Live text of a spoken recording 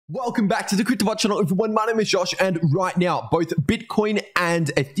Welcome back to the cryptowrld channel, everyone. My name is Josh, and right now, both Bitcoin and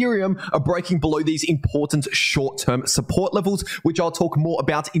Ethereum are breaking below these important short-term support levels, which I'll talk more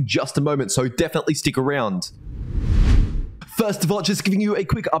about in just a moment, so definitely stick around. First of all, just giving you a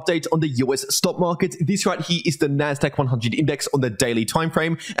quick update on the US stock market. This right here is the Nasdaq 100 index on the daily time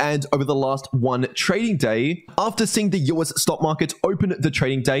frame, and over the last one trading day, after seeing the US stock market open the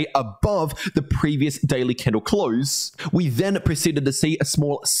trading day above the previous daily candle close, we then proceeded to see a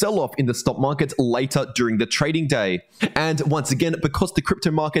small sell-off in the stock market later during the trading day. And once again, because the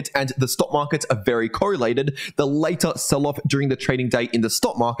crypto market and the stock market are very correlated, the later sell-off during the trading day in the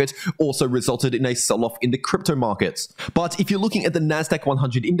stock market also resulted in a sell-off in the crypto markets. But if you're looking at the Nasdaq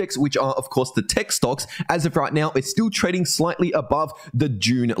 100 index, which are of course the tech stocks, as of right now, it's still trading slightly above the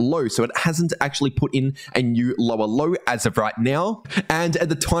June low. So it hasn't actually put in a new lower low as of right now. And at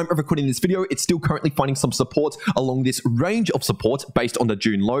the time of recording this video, it's still currently finding some support along this range of support based on the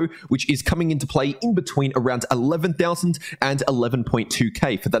June low, which is coming into play in between around 11,000 and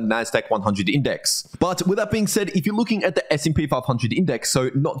 11.2K for the Nasdaq 100 index. But with that being said, if you're looking at the S&P 500 index,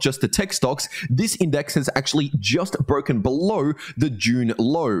 so not just the tech stocks, this index has actually just broken below the June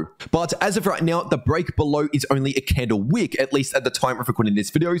low. But as of right now, the break below is only a candle wick, at least at the time of recording this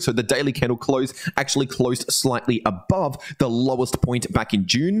video. So the daily candle close actually closed slightly above the lowest point back in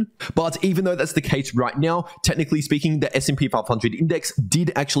June. But even though that's the case right now, technically speaking, the S&P 500 index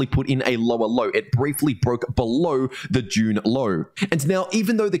did actually put in a lower low. It briefly broke below the June low. And now,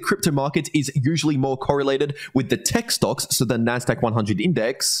 even though the crypto market is usually more correlated with the tech stocks, so the Nasdaq 100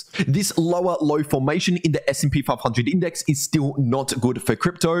 index, this lower low formation in the S&P 500 index is still not good for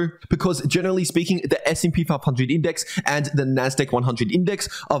crypto, because generally speaking, the S&P 500 index and the Nasdaq 100 index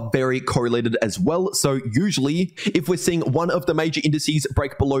are very correlated as well. So usually, if we're seeing one of the major indices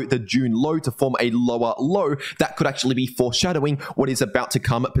break below the June low to form a lower low, that could actually be foreshadowing what is about to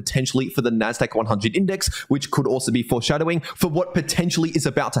come potentially for the Nasdaq 100 index, which could also be foreshadowing for what potentially is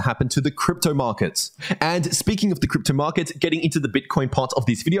about to happen to the crypto markets. And speaking of the crypto market, getting into the Bitcoin part of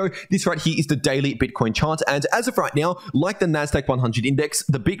this video, this right here is the daily Bitcoin chart. And as of right now, like the Nasdaq 100 index,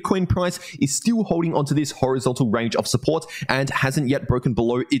 the Bitcoin price is still holding onto this horizontal range of support and hasn't yet broken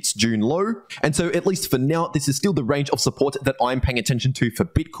below its June low. And so at least for now, this is still the range of support that I'm paying attention to for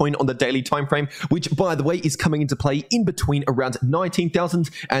Bitcoin on the daily time frame, which by the way is coming into play in between around 19,000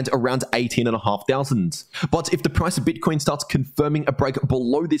 and around 18,500. But if the price of Bitcoin starts confirming a break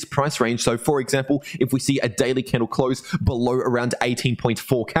below this price range, so for example, if we see a daily candle close below around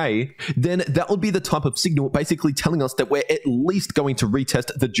 18.4K, then that would be the type of signal basically telling us that we're at least going to retest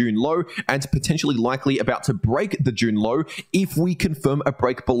the June low and potentially likely about to break the June low if we confirm a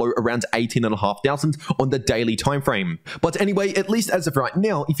break below around 18,500 on the daily time frame. But anyway, at least as of right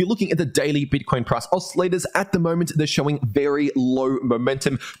now, if you're looking at the daily Bitcoin price oscillators, at the moment they're showing very low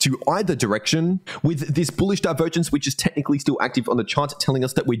momentum to either direction, with this bullish divergence, which is technically still active on the chart, telling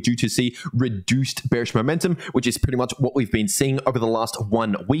us that we're due to see reduced bearish momentum, which is pretty much what we've been seeing over the last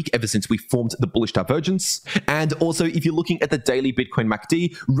 1 week ever since we formed the bullish divergence. And also, if you're looking at the daily Bitcoin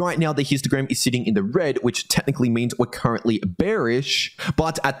MACD, right now the histogram is sitting in the red, which technically means we're currently bearish.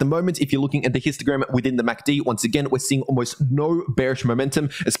 But at the moment, if you're looking at the histogram within the MACD, once again, we're seeing almost no bearish momentum,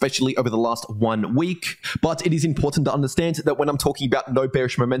 especially over the last 1 week. But it is important to understand that when I'm talking about no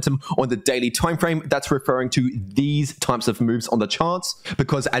bearish momentum on the daily time frame, that's referring to these types of moves on the charts,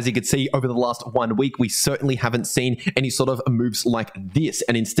 because as you can see, over the last 1 week, we certainly haven't seen any sort of moves like this.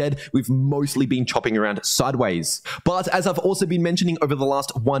 And instead, we've mostly been chopping around sideways. But as I've also been mentioning over the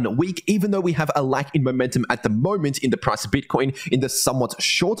last 1 week, even though we have a lack in momentum at the moment in the price of Bitcoin in the somewhat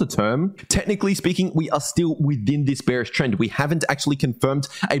shorter term, technically speaking, we are still within this bearish trend. We haven't actually confirmed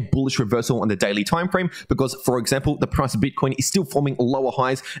a bullish reversal on the daily time frame because, for example, the price of Bitcoin is still forming lower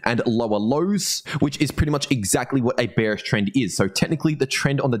highs and lower lows, which is pretty much exactly what a bearish trend is. So technically, the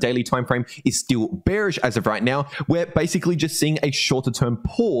trend on the daily time frame is still bearish as of right now. We're basically just seeing a shorter term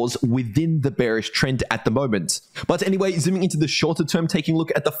pause within the bearish trend at the moment. But anyway, zooming into the shorter term, taking a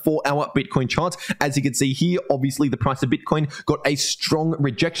look at the 4-hour Bitcoin chart, as you can see here, obviously the price of Bitcoin got a strong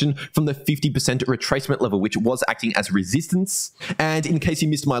rejection from the 50% retracement level, which was acting as resistance. And in case you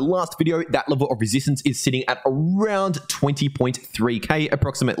missed my last video, that level of resistance is sitting at around 20.3K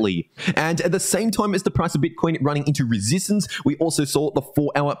approximately. And at the same time as the price of Bitcoin running into resistance, we also saw the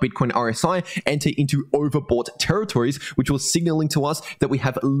 4-hour Bitcoin RSI enter into overbought territories, which was signaling to us that we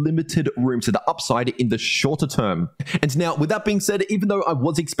have limited room to the upside in the shorter term. term. And now, with that being said, even though I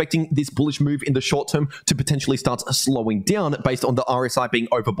was expecting this bullish move in the short term to potentially start slowing down based on the RSI being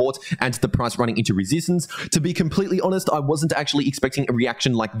overbought and the price running into resistance, to be completely honest, I wasn't actually expecting a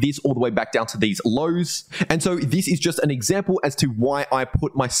reaction like this all the way back down to these lows. And so this is just an example as to why I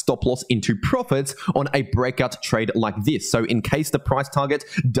put my stop loss into profits on a breakout trade like this. So in case the price target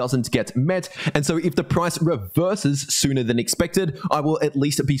doesn't get met, and so if the price reverses sooner than expected, I will at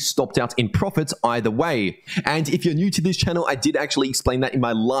least be stopped out in profits either way. And if you're new to this channel, I did actually explain that in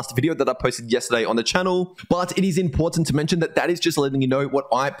my last video that I posted yesterday on the channel, but it is important to mention that that is just letting you know what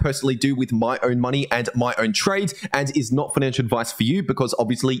I personally do with my own money and my own trades, and is not financial advice for you, because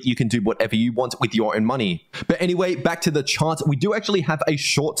obviously you can do whatever you want with your own money. But anyway, back to the chart, we do actually have a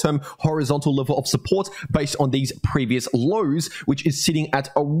short-term horizontal level of support based on these previous lows, which is sitting at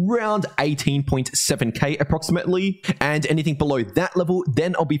around 18.7k approximately, and anything below that level,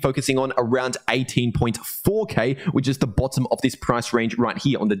 then I'll be focusing on around 18.4k, which is the bottom of this price range right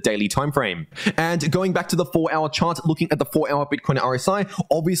here on the daily time frame. And going back to the 4-hour chart, looking at the 4-hour Bitcoin RSI,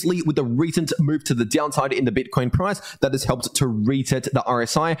 obviously with the recent move to the downside in the Bitcoin price, that has helped to reset the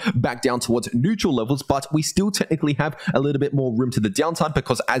RSI back down towards neutral levels, but we still technically have a little bit more room to the downside,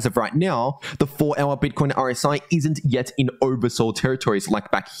 because as of right now, the 4-hour Bitcoin RSI isn't yet in oversold territories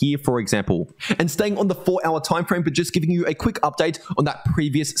like back here, for example. And staying on the 4-hour time frame, but just giving you a quick update on that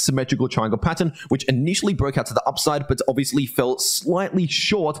previous symmetrical triangle pattern, which initially broke out to the upside, but obviously fell slightly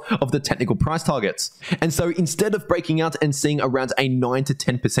short of the technical price targets. And so instead of breaking out and seeing around a 9 to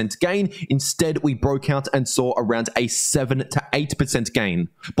 10% gain, instead we broke out and saw around a 7 to 8% gain.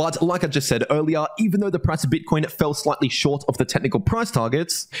 But like I just said earlier, even though the price of Bitcoin fell slightly short of the technical price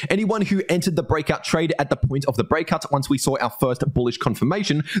targets, anyone who entered the breakout trade at the point of the breakout, once we saw our first bullish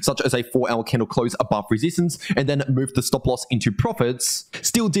confirmation, such as a 4-hour candle close above resistance, and then moved the stop loss into profits,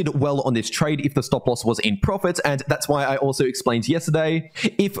 still did well on this trade if the stop loss was in profits. And that's why I also explained yesterday,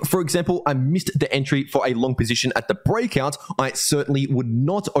 if, for example, I missed the entry for a long position at the breakout, I certainly would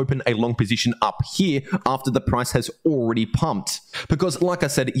not open a long position up here after the price has already pumped. Because like I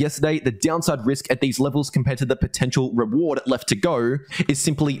said yesterday, the downside risk at these levels compared to the potential reward left to go is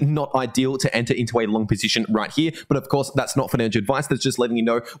simply not ideal to enter into a long position right here. But of course, that's not financial advice. That's just letting you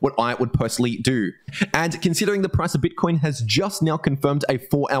know what I would personally do. And considering the price of Bitcoin has just now confirmed a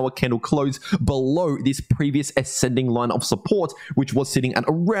 4-hour candle close below this previous ascending line of support, which was sitting at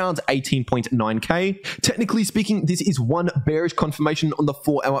around 18.9k, technically speaking, this is one bearish confirmation on the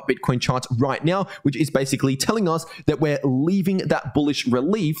 4-hour Bitcoin chart right now, which is basically telling us that we're leaving that bullish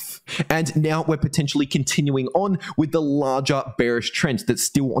relief, and now we're potentially continuing on with the larger bearish trend that's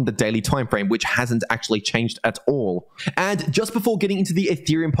still on the daily time frame, which hasn't actually changed at all. And just before getting into the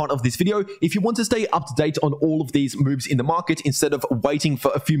Ethereum part of this video, if you want to stay up to date on all of these moves in the market instead of waiting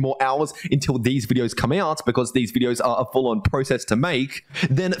for a few more hours until these videos come out, because these videos are a full-on process to make,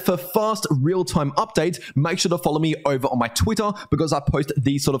 then for fast real-time updates, make sure to follow me over on my Twitter, because I post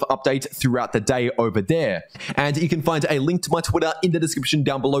these sort of updates throughout the day over there. And you can find a link to my Twitter in the description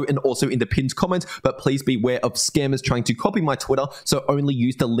down below and also in the pinned comment, but please beware of scammers trying to copy my Twitter, so only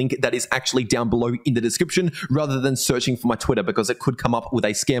use the link that is actually down below in the description rather than searching for my Twitter, because it could come up with a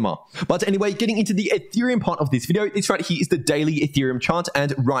scammer. But anyway, getting into the Ethereum part of this video, this right here is the daily Ethereum chart,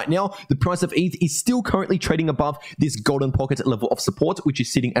 and right now the price of ETH is still currently trading above this golden pocket level of support, which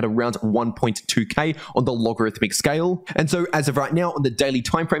is sitting at around 1.2k on the logarithmic scale. And so as of right now on the daily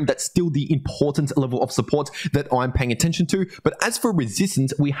time frame, that's still the important level of support that I'm paying attention to. But as for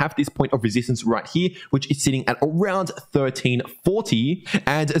resistance, we have this point of resistance right here, which is sitting at around 1340,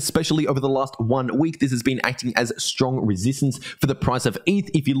 and especially over the last 1 week, this has been acting as strong resistance for the price of ETH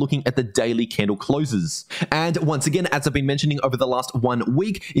if you're looking at the daily candle closes. And once again, as I've been mentioning over the last 1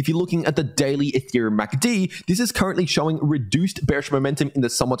 week, if you're looking at the daily Ethereum MACD, this is currently showing reduced bearish momentum in the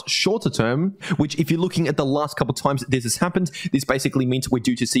somewhat shorter term, which if you're looking at the last couple times this has happened, this basically means we're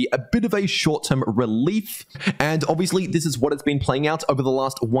due to see a bit of a short-term relief. And obviously this is what has been playing out over the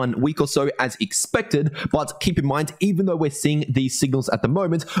last 1 week or so as expected. But keep in mind, even though we're seeing these signals at the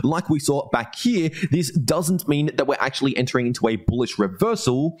moment, like we saw back here, this doesn't mean that we're actually entering into a bullish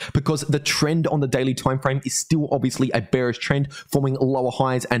reversal, because the trend on the daily time frame is still obviously a bearish trend, forming lower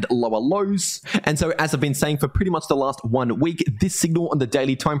highs and lower lows. And so as I've been saying for pretty much the last 1 week, this signal on the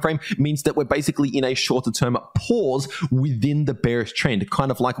daily time frame means that we're basically in a shorter term pause within the bearish trend,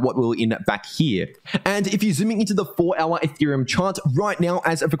 kind of like what we were in back here. And if you're zooming into the 4-hour Ethereum chart right now,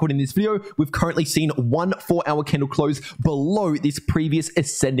 as of recording this video, we've currently seen one 4-hour candle close below this previous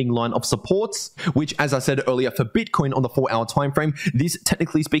ascending line of supports, which, as I said earlier, for Bitcoin on the 4-hour time frame, this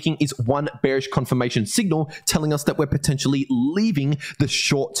technically speaking is one bearish confirmation signal telling us that we're potentially leaving the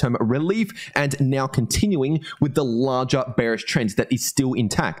short-term relief and now continuing with the larger bearish trend that is still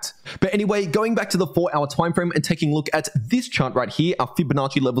intact. But anyway, going back to the 4-hour time frame and taking a look at this chart right here, our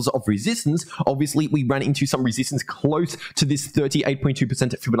Fibonacci levels of resistance, obviously we ran into some resistance close to this 38.2%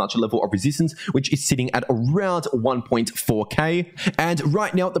 Fibonacci level of resistance, which is sitting at around 1.4k. And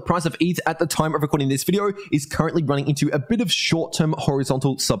right now, the price of ETH at the time of recording this video is currently running into a bit of short-term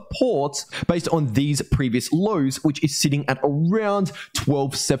horizontal support based on these previous lows, which is sitting at around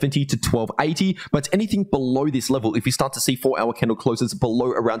 1270 to 1280. But anything below this level, if you start to see 4-hour candle closes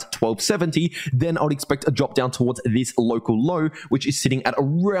below around 1270, then I would expect a drop down towards this local low, which is sitting at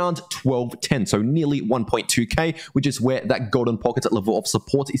around 1210, so nearly 1.2k, which is where that golden pocket level of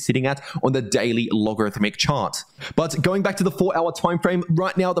support is sitting at on the daily logarithmic chart. But going back to the 4-hour time frame,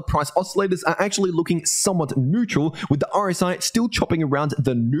 right now the price oscillators are actually looking somewhat neutral, with the RSI still chopping around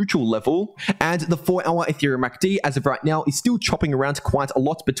the neutral level, and the 4-hour Ethereum MACD as of right now is still chopping around quite a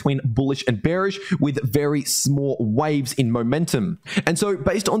lot between bullish and bearish, with very small waves in momentum. And so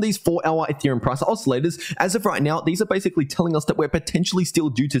based on these 4-hour Ethereum price oscillators, as of right now, these are basically telling us that we're potentially still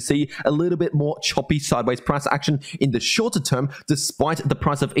due to see a little bit more choppy sideways price action in the shorter term, despite the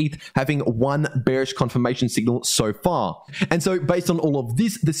price of ETH having one bearish confirmation signal so far. And so based on all of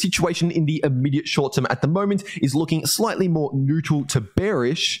this, the situation in the immediate short term at the moment is looking slightly more neutral to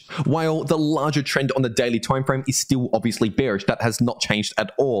bearish, while the larger trend on the daily time frame is still obviously bearish. That has not changed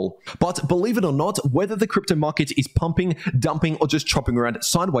at all. But believe it or not, whether the crypto market is pumping, dumping, or just chopping around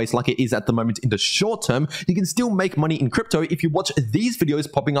sideways like it is at the moment in the short term, you can still make money in crypto if you watch these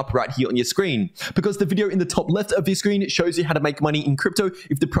videos popping up right here on your screen. Because the video in the top left of your screen shows you how to make money in crypto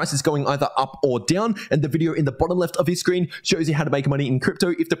if the price is going either up or down, and the video in the bottom left of your screen shows you how to make money in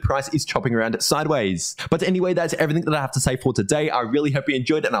crypto if the price is chopping around sideways. But anyway, that's everything that I have to say for today. I really hope you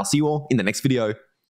enjoyed, and I'll see you all in the next video.